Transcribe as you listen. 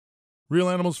Real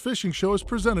Animals Fishing Show is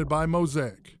presented by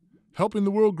Mosaic, helping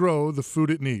the world grow the food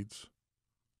it needs.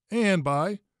 And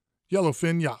by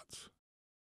Yellowfin Yachts.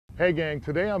 Hey gang,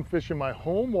 today I'm fishing my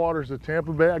home waters of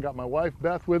Tampa Bay. I got my wife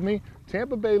Beth with me.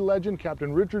 Tampa Bay legend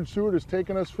Captain Richard Seward is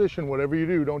taking us fishing. Whatever you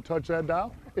do, don't touch that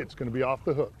dial. It's going to be off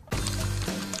the hook.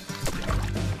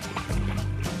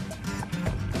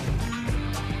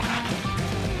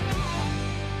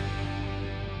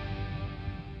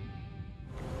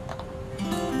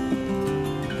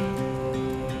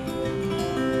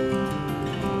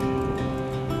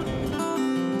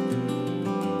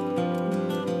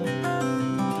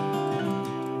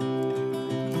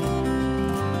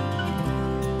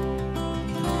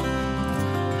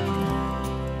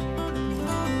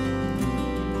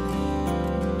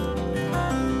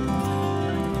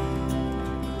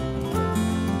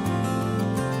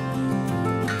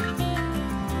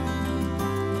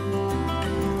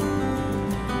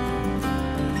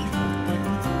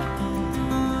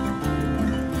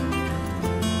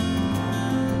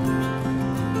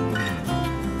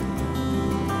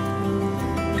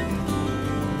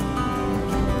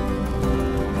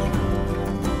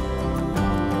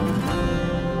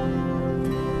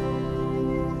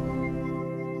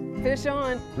 Fish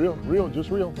on. Reel,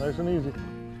 just reel, nice and easy.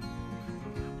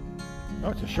 Oh,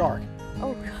 it's a shark.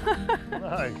 Oh.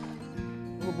 Nice.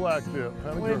 Little black tip.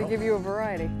 I wanted to give you a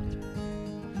variety.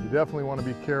 You definitely want to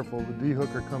be careful. The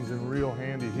D-hooker comes in real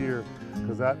handy here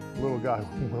because that little guy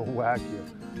will whack you.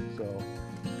 So,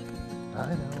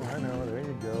 I know, there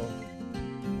you go.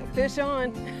 Fish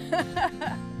on.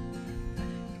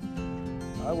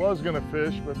 I was going to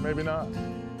fish, but maybe not.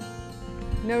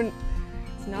 No,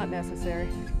 it's not necessary.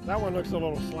 That one looks a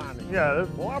little slimy. Yeah.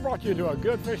 Well, I brought you to a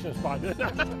good fishing spot, didn't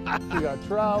I? We got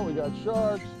trout, we got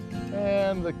sharks,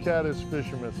 and the caddis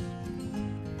fisherman.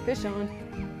 Fish on.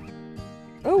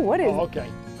 Oh, what is it? Okay.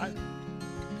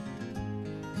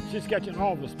 She's catching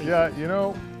all the species. Yeah, you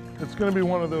know, it's going to be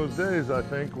one of those days, I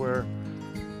think, where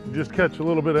you just catch a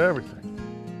little bit of everything.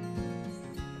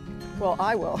 Well,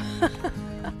 I will.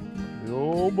 The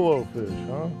old blowfish,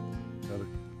 huh? Got a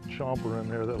chomper in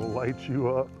there that'll light you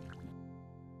up.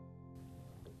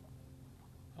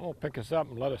 I'm gonna pick us up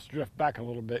and let us drift back a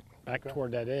little bit, back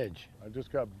toward that edge. I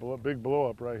just got a big blow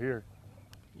up right here.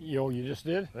 You just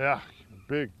did? Yeah,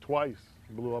 big, twice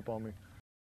blew up on me.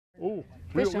 Oh,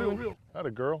 reel. That a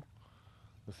girl.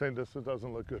 This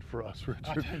doesn't look good for us,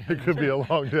 Richard. It could be a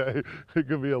long day. It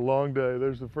could be a long day.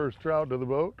 There's the first trout to the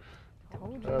boat.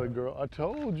 That a girl. I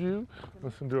told you.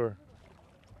 Listen to her.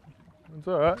 It's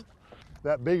all right.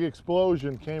 That big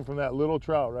explosion came from that little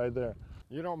trout right there.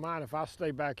 You don't mind if I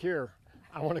stay back here?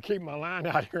 I want to keep my line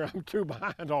out here. I'm too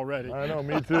behind already. I know,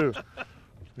 me too.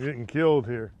 You're getting killed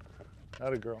here.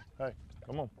 That a girl. Hey,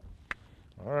 come on.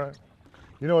 All right.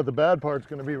 You know what the bad part's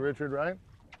going to be, Richard, right?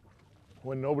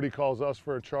 When nobody calls us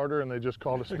for a charter and they just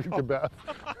call to speak to Beth.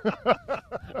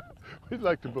 We'd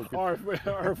like to book it.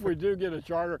 Or if we do get a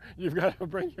charter, you've got to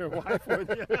bring your wife with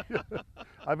you.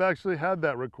 I've actually had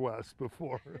that request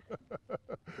before.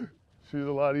 She's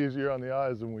a lot easier on the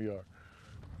eyes than we are.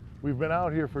 We've been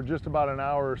out here for just about an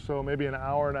hour or so, maybe an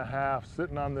hour and a half,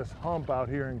 sitting on this hump out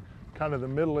here in kind of the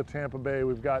middle of Tampa Bay.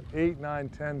 We've got 8, 9,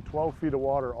 10, 12 feet of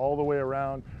water all the way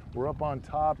around. We're up on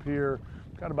top here.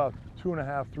 Got about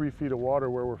 2.5, 3 feet of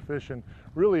water where we're fishing.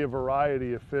 Really a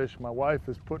variety of fish. My wife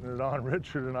is putting it on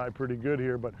Richard and I pretty good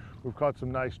here, but we've caught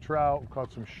some nice trout, we've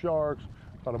caught some sharks,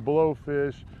 caught a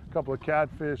blowfish, a couple of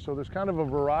catfish. So there's kind of a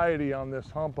variety on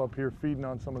this hump up here feeding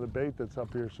on some of the bait that's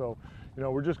up here. So, you know,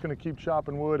 we're just gonna keep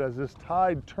chopping wood as this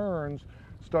tide turns,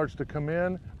 starts to come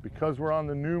in. Because we're on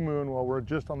the new moon, well, we're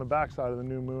just on the backside of the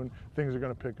new moon, things are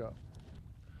gonna pick up.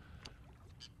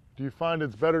 Do you find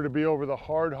it's better to be over the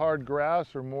hard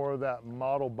grass or more of that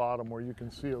mottle bottom where you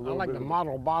can see a little bit? I like the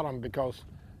mottle bottom because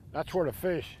that's where the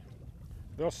fish,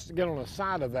 they'll get on the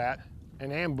side of that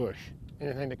and ambush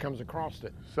anything that comes across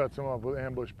it. Sets them up with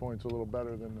ambush points a little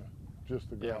better than just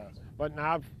the grass. Yeah, but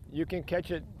now you can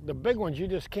catch it. The big ones you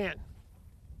just can't.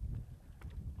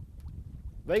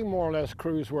 They more or less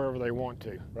cruise wherever they want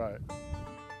to. Right.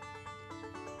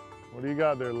 What do you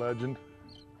got there, legend?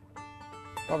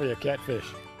 Probably a catfish.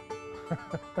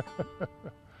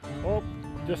 Oh,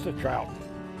 just a trout.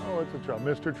 Oh, it's a trout.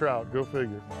 Mr. Trout, go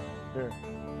figure. Here.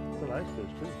 It's a nice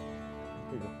fish, too.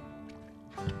 Here you go.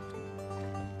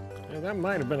 Yeah, that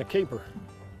might have been a keeper.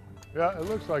 Yeah, it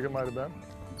looks like it might have been.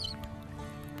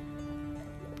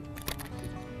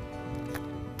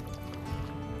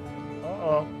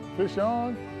 Uh-oh. Fish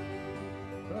on.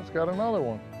 That's got another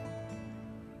one.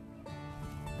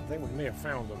 I think we may have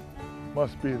found them.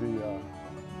 Must be the,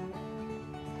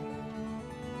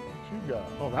 what you got?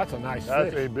 Oh, that's a nice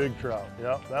That's fish. a big trout.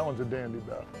 Yep, that one's a dandy,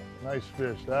 Beth. Nice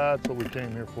fish. That's what we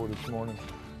came here for this morning.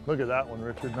 Look at that one,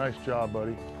 Richard. Nice job,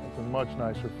 buddy. That's a much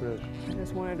nicer fish. I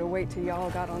just wanted to wait till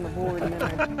y'all got on the board and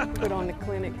then I put on the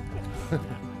clinic.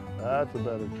 That's a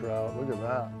better trout. Look at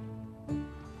that.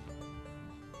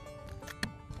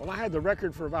 Well, I had the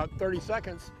record for about 30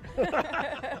 seconds.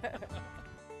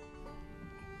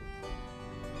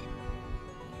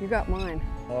 You got mine.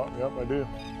 Oh, yep, I do.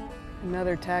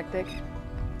 Another tactic.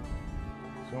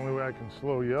 It's the only way I can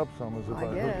slow you up some is if I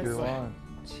hook guess. your line.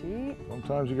 Cheat.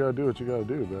 Sometimes you gotta do what you gotta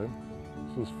do, babe.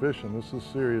 This is fishing. This is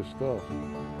serious stuff.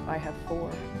 I have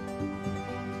 4.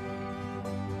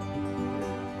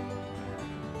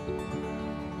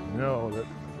 You know that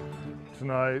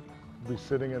tonight we'll be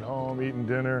sitting at home eating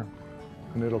dinner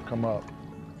and it'll come up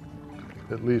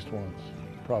at least once,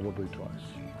 probably twice,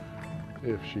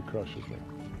 if she crushes me.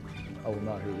 I will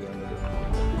not hear the end of it.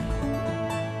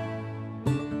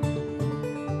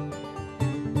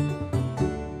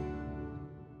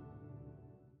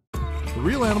 The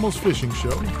Real Animals Fishing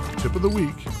Show, Tip of the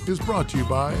Week, is brought to you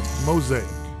by Mosaic.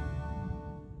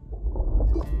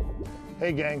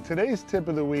 Hey gang, today's tip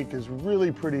of the week is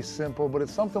really pretty simple, but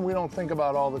it's something we don't think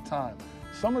about all the time.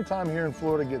 Summertime here in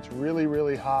Florida gets really,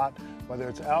 really hot, whether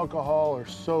it's alcohol or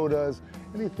sodas,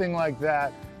 anything like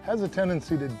that, has a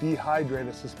tendency to dehydrate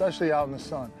us, especially out in the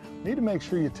sun. You need to make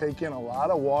sure you take in a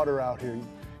lot of water out here. You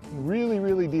can really,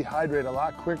 really dehydrate a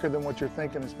lot quicker than what you're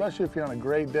thinking, especially if you're on a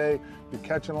great day, you're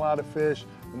catching a lot of fish.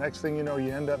 The next thing you know,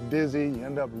 you end up dizzy, you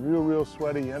end up real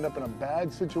sweaty, you end up in a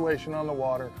bad situation on the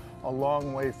water, a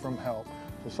long way from help.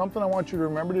 So something I want you to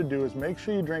remember to do is make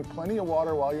sure you drink plenty of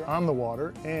water while you're on the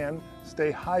water and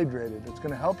stay hydrated. It's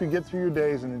going to help you get through your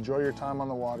days and enjoy your time on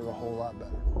the water a whole lot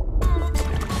better.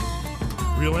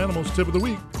 Real Animals Tip of the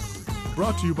Week,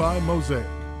 brought to you by Mosaic.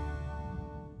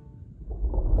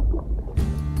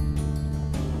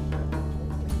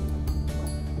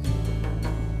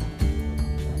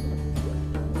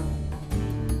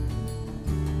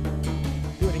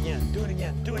 Do it again, do it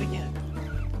again, do it again.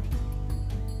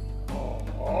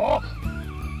 Oh,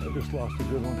 I just lost a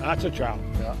good one. That's a trout.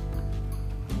 Yeah.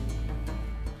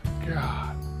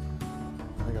 God,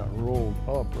 I got rolled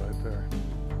up right there.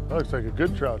 That looks like a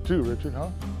good trout too, Richard, huh?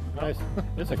 Nice.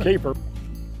 It's a keeper.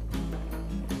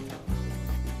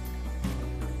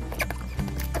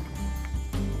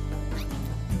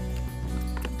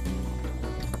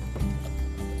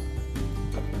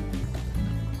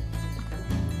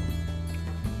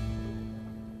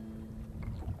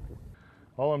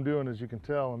 All I'm doing, as you can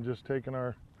tell, I'm just taking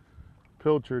our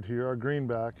pilchard here, our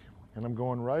greenback, and I'm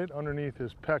going right underneath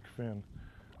his pec fin.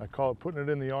 I call it putting it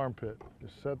in the armpit.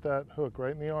 Just set that hook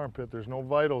right in the armpit. There's no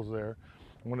vitals there.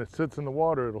 And when it sits in the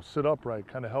water, it'll sit upright.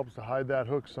 Kind of helps to hide that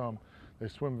hook some. They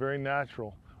swim very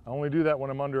natural. I only do that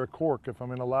when I'm under a cork. If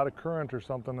I'm in a lot of current or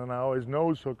something, and I always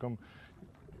nose hook them.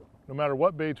 No matter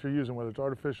what baits you're using, whether it's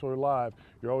artificial or live,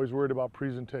 you're always worried about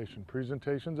presentation.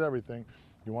 Presentation's everything.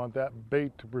 You want that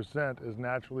bait to present as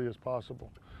naturally as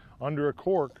possible. Under a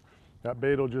cork, that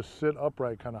bait will just sit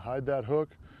upright, kind of hide that hook.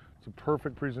 It's a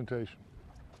perfect presentation.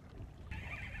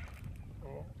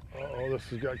 Uh-oh, this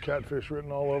has got catfish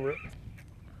written all over it.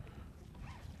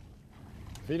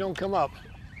 If he don't come up,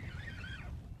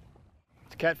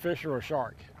 it's a catfish or a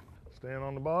shark. Staying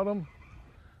on the bottom,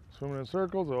 swimming in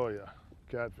circles, oh yeah,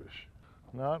 catfish.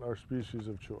 Not our species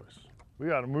of choice. We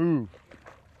gotta move.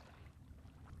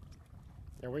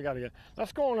 Yeah, we gotta get,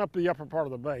 let's go on up the upper part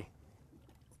of the bay.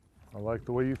 I like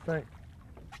the way you think.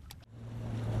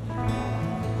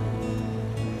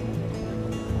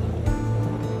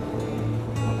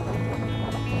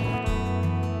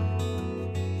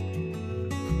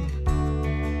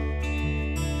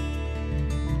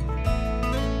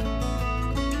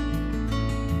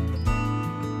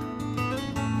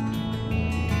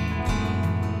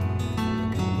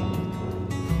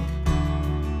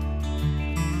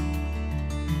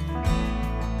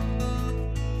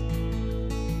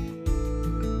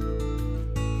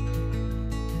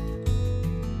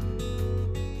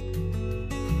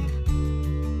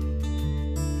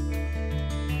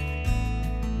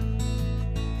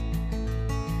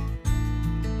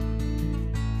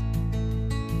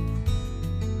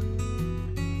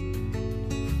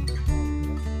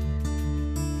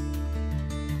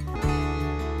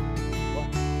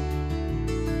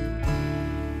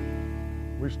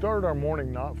 We started our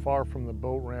morning not far from the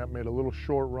boat ramp, made a little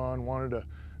short run, wanted to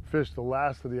fish the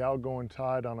last of the outgoing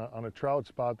tide on a trout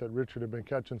spot that Richard had been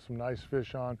catching some nice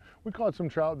fish on. We caught some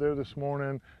trout there this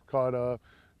morning, caught a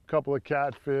couple of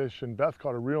catfish, and Beth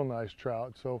caught a real nice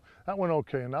trout, so that went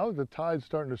okay. And now that the tide's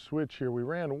starting to switch here, we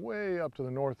ran way up to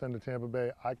the north end of Tampa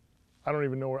Bay. I I don't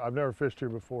even know where, I've never fished here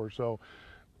before, so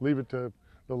leave it to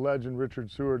the legend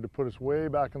Richard Seward to put us way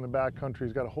back in the back country.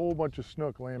 He's got a whole bunch of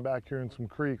snook laying back here in some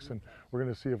creeks, and we're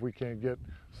gonna see if we can't get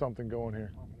something going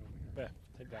here. Beth,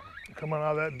 take that one. Coming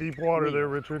out of that deep water there,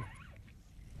 Richard.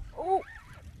 Oh,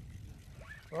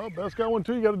 Oh, Beth's got one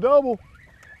too, you got a double.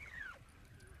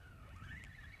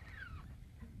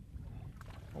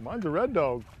 Well, mine's a red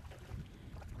dog.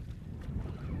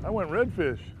 I went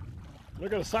redfish.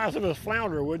 Look at the size of his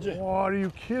flounder, would you? Oh, are you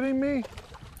kidding me?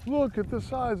 Look at the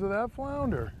size of that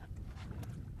flounder.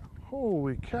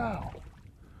 Holy cow.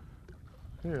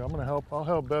 Here, I'm gonna help, I'll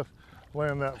help Beth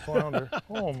land that flounder.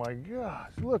 Oh my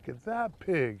gosh, look at that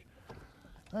pig.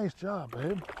 Nice job,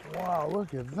 babe. Wow,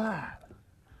 look at that.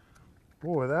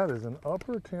 Boy, that is an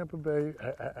upper Tampa Bay.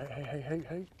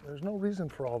 Hey, there's no reason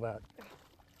for all that.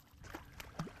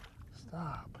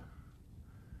 Stop.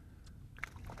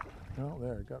 No,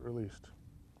 there, it got released.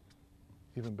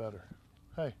 Even better.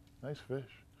 Hey, nice fish.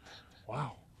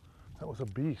 Wow, that was a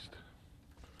beast.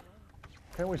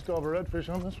 And we still have a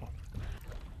redfish on this one.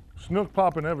 Snook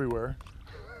popping everywhere.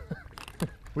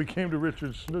 We came to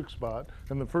Richard's snook spot,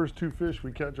 and the first two fish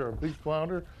we catch are a big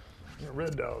flounder and a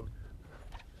red dog.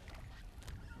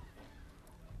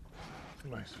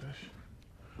 Nice fish.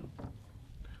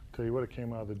 Tell you what, it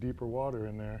came out of the deeper water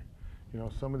in there. You know,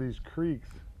 some of these creeks,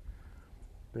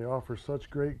 they offer such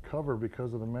great cover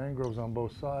because of the mangroves on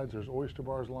both sides. There's oyster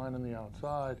bars lining the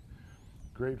outside.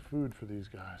 Great food for these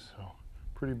guys. So,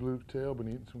 pretty blue tail, been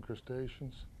eating some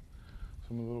crustaceans,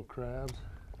 some of the little crabs.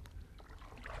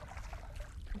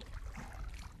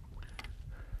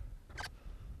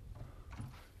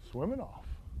 Swimming off.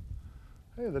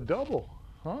 Hey, the double,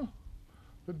 huh?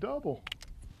 The double.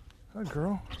 Hi,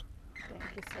 girl.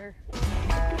 thank you, sir.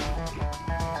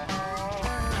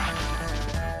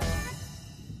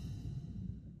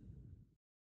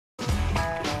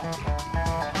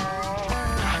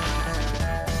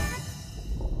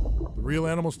 The Real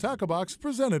Animals Tackle Box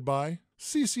presented by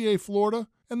CCA Florida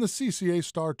and the CCA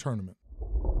Star Tournament.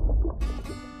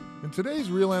 In today's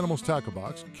Real Animals Tackle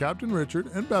Box, Captain Richard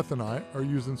and Beth and I are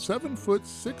using 7-foot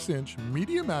 6-inch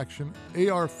medium action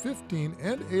AR-15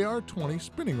 and AR-20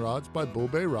 spinning rods by Bull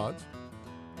Bay Rods.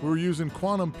 We're using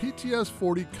Quantum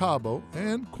PTS-40 Cabo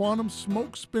and Quantum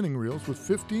Smoke spinning reels with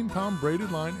 15-pound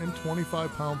braided line and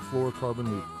 25-pound fluorocarbon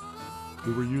leader.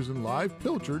 We were using live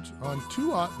pilchards on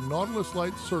 2/0 Nautilus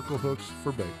Light circle hooks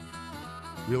for bait.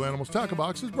 Real Animals Tackle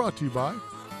Box is brought to you by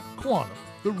Quantum,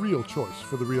 the real choice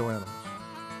for the real animals.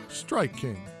 Strike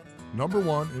King,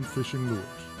 #1 in fishing lures.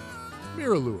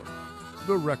 Mirror Lure,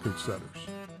 the record setters.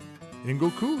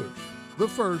 Ingle Coolers, the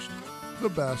first, the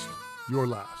best, your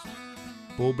last.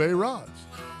 Bull Bay Rods,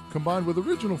 combined with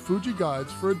original Fuji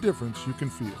guides for a difference you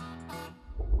can feel.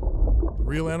 The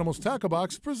Real Animals Tackle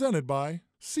Box presented by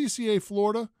CCA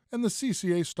Florida and the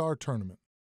CCA Star Tournament.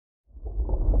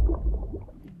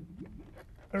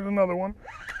 There's another one.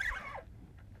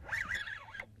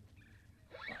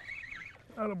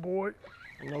 Attaboy.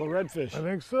 Another redfish. I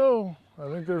think so. I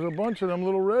think there's a bunch of them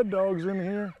little red dogs in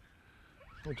here,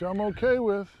 which I'm okay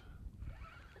with.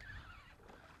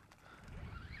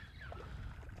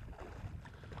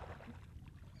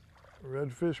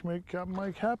 Redfish make Captain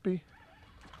Mike happy.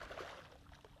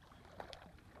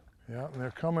 Yeah, and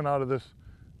they're coming out of this.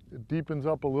 It deepens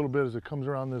up a little bit as it comes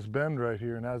around this bend right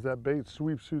here, and as that bait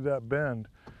sweeps through that bend,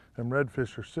 them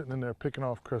redfish are sitting in there picking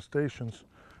off crustaceans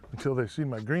until they see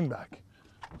my greenback,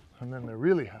 and then they're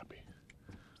really happy.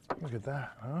 Look at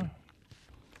that, huh?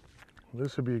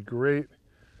 This would be great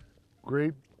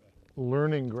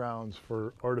learning grounds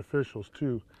for artificials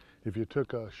too. If you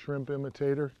took a shrimp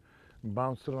imitator and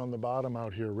bounced it on the bottom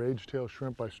out here, rage tail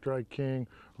shrimp by Strike King,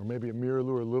 or maybe a mirror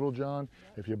lure Little John.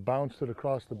 If you bounced it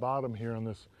across the bottom here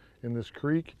on in this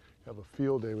creek, you have a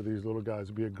field day with these little guys.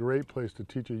 It'd be a great place to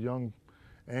teach a young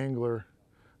angler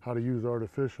how to use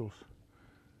artificials.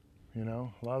 You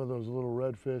know, a lot of those little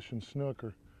redfish and snook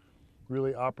are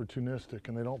really opportunistic,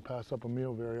 and they don't pass up a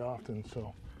meal very often.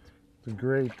 So it's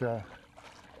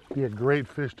be a great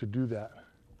fish to do that.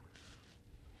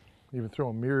 Even throw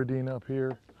a mirrodine up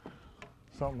here,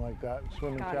 something like that.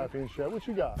 Swimming caffeine shad. What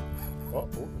you got? Oh,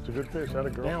 it's a good fish. Atta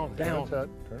girl. Down. Turn its head.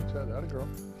 Turn its head. Atta girl.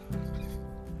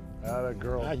 Atta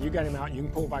girl. You got him out. You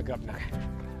can pull back up now.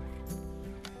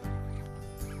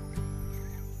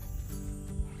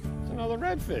 It's another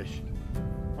redfish.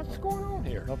 What's going on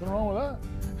here? Nothing wrong with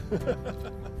that.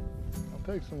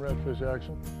 I'll take some redfish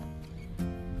action.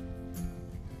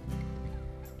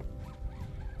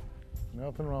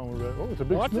 Nothing wrong with that. Oh, it's a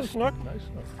big What's a snook? Nice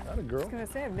snook. Atta girl. I was gonna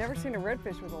say, I've never seen a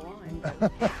redfish with a line.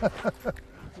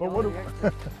 But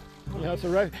Well, Yeah,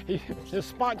 it's his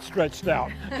spot stretched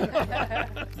out.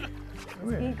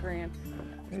 He grand.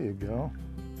 There you go.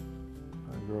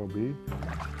 Hi, girl B.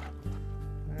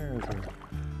 There's our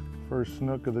first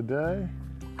snook of the day.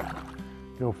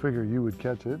 Go figure you would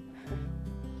catch it.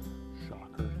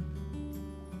 Shocker.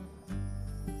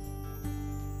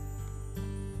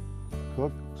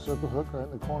 Hook, circle hook right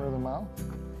in the corner of the mouth.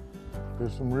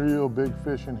 There's some real big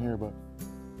fish in here, but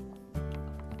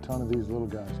a ton of these little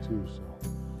guys too, so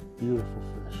beautiful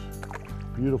fish.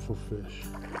 Beautiful fish.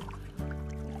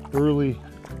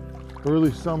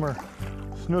 Early summer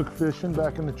snook fishing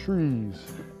back in the trees.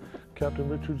 Captain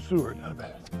Richard Seward, not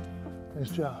bad.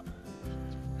 Nice job.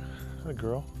 Hi,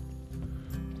 girl.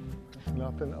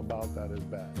 Nothing about that is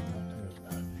bad. Nothing is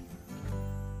bad.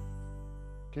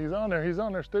 He's on there, he's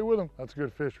on there. Stay with him. That's a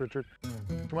good fish, Richard.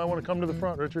 You might want to come to the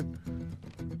front, Richard.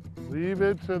 Leave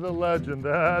it to the legend.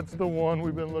 That's the one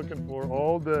we've been looking for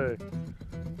all day.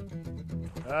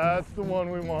 That's the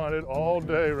one we wanted all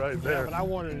day right there. Yeah, but I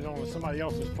wanted it on somebody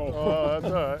else's pole. Oh,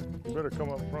 that's all right. You better come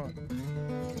up front.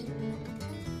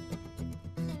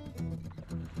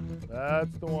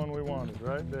 That's the one we wanted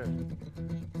right there.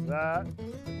 That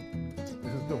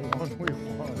is the one we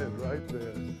wanted right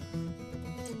there.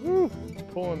 Woo!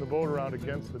 Pulling the boat around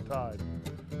against the tide.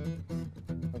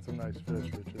 That's a nice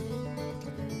fish, Richard.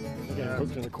 Again,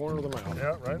 hooked in the corner of the mouth.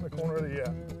 Yeah, right in the corner of the,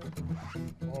 yeah.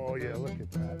 Oh yeah, look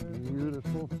at that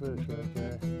beautiful fish right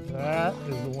there. That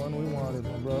is the one we wanted,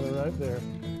 my brother, right there.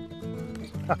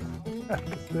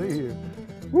 Stay here.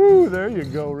 Woo, there you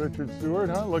go, Richard Seward,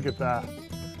 huh? Look at that.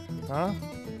 Huh?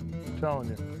 I'm telling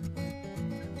you.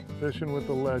 Fishing with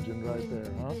the legend right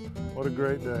there, huh? What a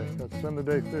great day. Got to spend the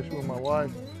day fishing with my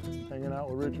wife, hanging out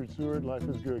with Richard Seward. Life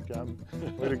is good, Captain.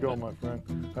 Way to go, my friend.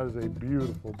 That is a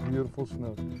beautiful, beautiful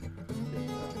snook.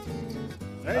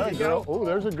 There you go. Oh,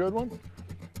 there's a good one.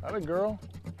 That a girl.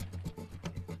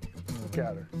 Look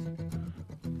at her.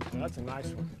 That's a nice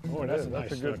one. Oh, that's a nice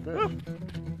That's a good snook. fish.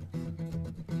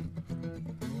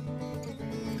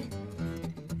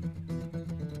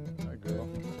 That girl.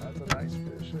 That's a nice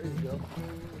fish. There you go.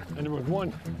 And there was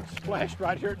one splashed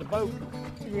right here at the boat.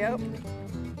 Yep.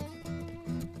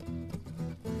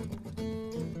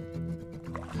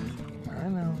 I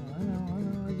know.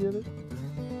 I get it.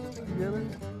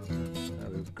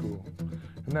 That is cool.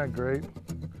 Isn't that great?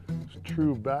 It's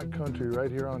true backcountry right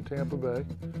here on Tampa Bay.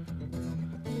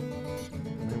 I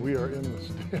mean, we are in the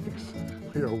sticks.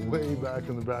 We are way back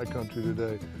in the backcountry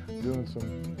today, doing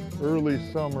some early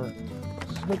summer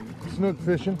snook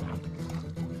fishing.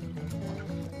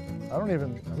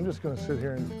 I'm just gonna sit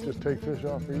here and just take fish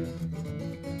off for you.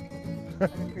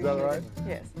 Is that all right?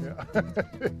 Yes. Yeah.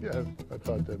 Yeah, I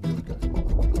thought that'd be okay.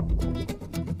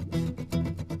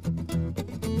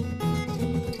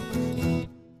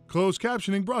 Closed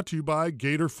captioning brought to you by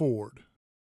Gator Ford.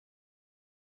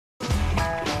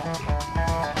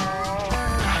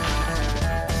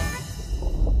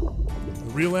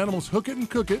 Real Animals Hook It and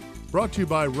Cook It, brought to you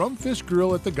by Rumfish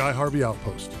Grill at the Guy Harvey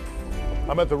Outpost.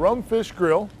 I'm at the Rumfish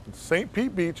Grill in St.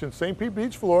 Pete Beach in St. Pete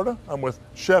Beach, Florida. I'm with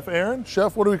Chef Aaron.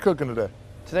 Chef, what are we cooking today?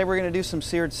 Today we're going to do some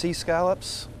seared sea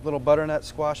scallops, little butternut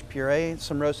squash puree,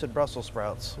 some roasted Brussels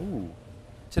sprouts. Ooh.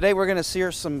 Today we're going to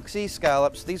sear some sea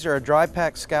scallops. These are a dry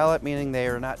packed scallop, meaning they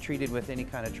are not treated with any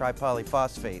kind of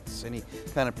tripolyphosphates, any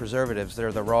kind of preservatives.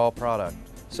 They're the raw product.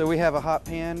 So we have a hot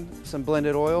pan, some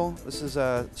blended oil. This is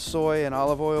a soy and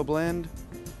olive oil blend.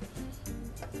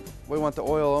 We want the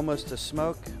oil almost to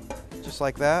smoke, just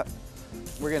like that.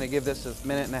 We're going to give this a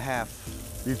minute and a half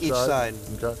each side.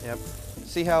 Okay. Yep.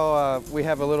 See how we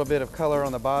have a little bit of color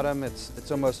on the bottom? It's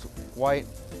almost white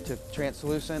to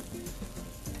translucent.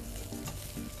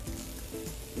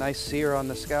 Nice sear on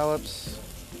the scallops.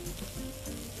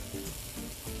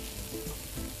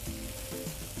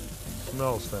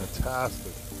 Smells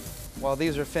fantastic. While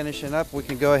these are finishing up, we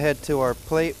can go ahead to our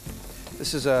plate.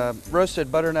 This is a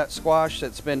roasted butternut squash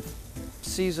that's been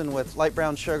seasoned with light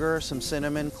brown sugar, some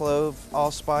cinnamon, clove,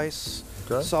 allspice,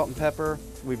 Okay. salt and pepper.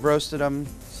 We've roasted them.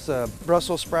 It's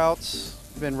Brussels sprouts,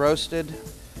 been roasted,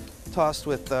 tossed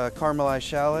with caramelized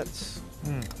shallots.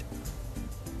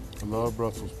 I love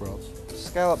Brussels sprouts.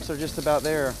 Scallops are just about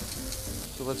there.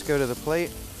 So let's go to the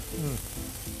plate.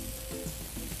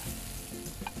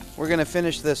 We're gonna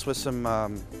finish this with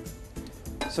some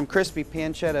crispy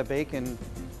pancetta bacon.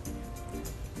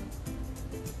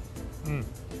 And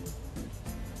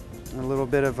a little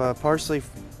bit of parsley.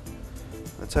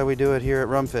 That's how we do it here at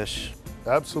Rumfish.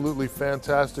 Absolutely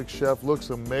fantastic, Chef. Looks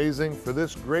amazing. For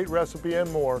this great recipe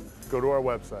and more, go to our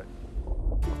website.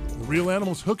 Real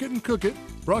Animals Hook It and Cook It,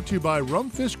 brought to you by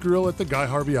Rumfish Grill at the Guy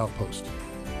Harvey Outpost.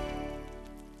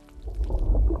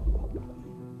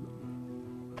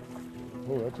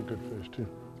 Oh, that's a good fish too.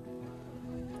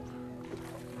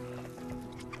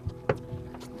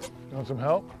 You want some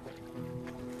help?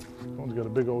 That one's got a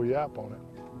big old yap on it.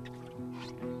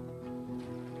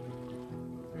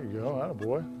 There you go,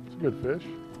 attaboy. It's a good fish.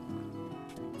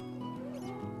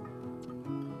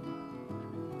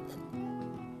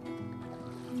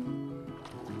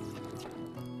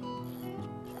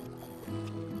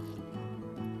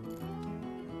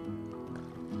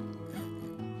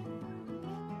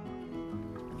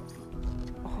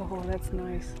 Oh, that's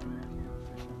nice.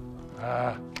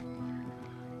 Ah.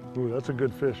 Ooh, that's a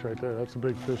good fish right there. That's a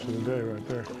big fish of the day right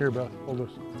there. Here, Beth, hold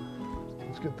this.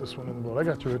 Let's get this one in the boat. I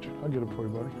got you, Richard. I'll get it for you,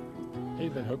 buddy.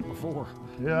 He's been hooked before.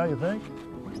 Yeah, you think?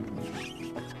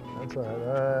 That's all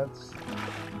right.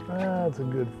 That's a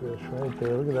good fish right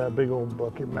there. Look at that big old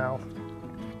bucket mouth.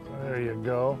 There you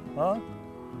go. Huh?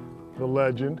 The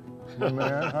legend. My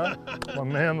man, huh? My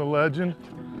man, the legend.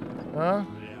 Huh?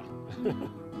 Yeah.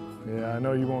 Yeah, I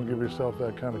know you won't give yourself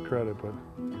that kind of credit, but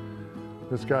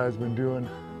this guy has been doing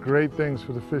great things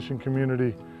for the fishing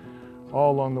community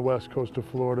all along the west coast of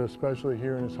Florida, especially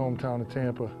here in his hometown of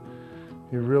Tampa.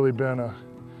 He's really been a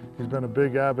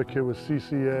big advocate with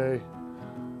CCA,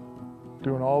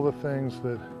 doing all the things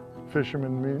that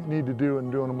fishermen need to do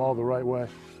and doing them all the right way.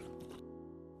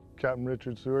 Captain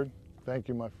Richard Seward, thank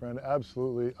you, my friend.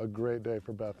 Absolutely a great day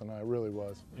for Beth and I, it really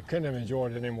was. You couldn't have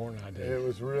enjoyed it any more than I did. It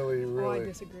was really, Oh, I really,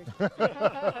 disagree.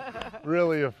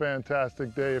 really a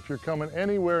fantastic day. If you're coming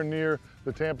anywhere near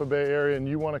the Tampa Bay area and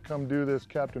you want to come do this,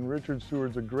 Captain Richard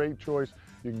Seward's a great choice.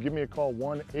 You can give me a call,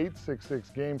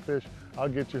 1-866-GAME-FISH. I'll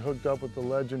get you hooked up with the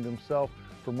legend himself.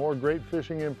 For more great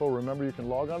fishing info, remember you can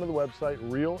log on to the website,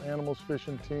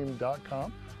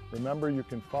 realanimalsfishingteam.com. Remember, you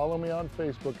can follow me on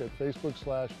Facebook at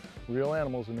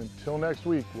Facebook/RealAnimals. And until next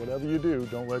week, whatever you do,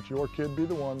 don't let your kid be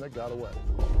the one that got away.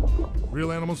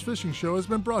 Real Animals Fishing Show has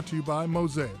been brought to you by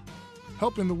Mosaic,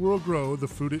 helping the world grow the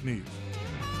food it needs.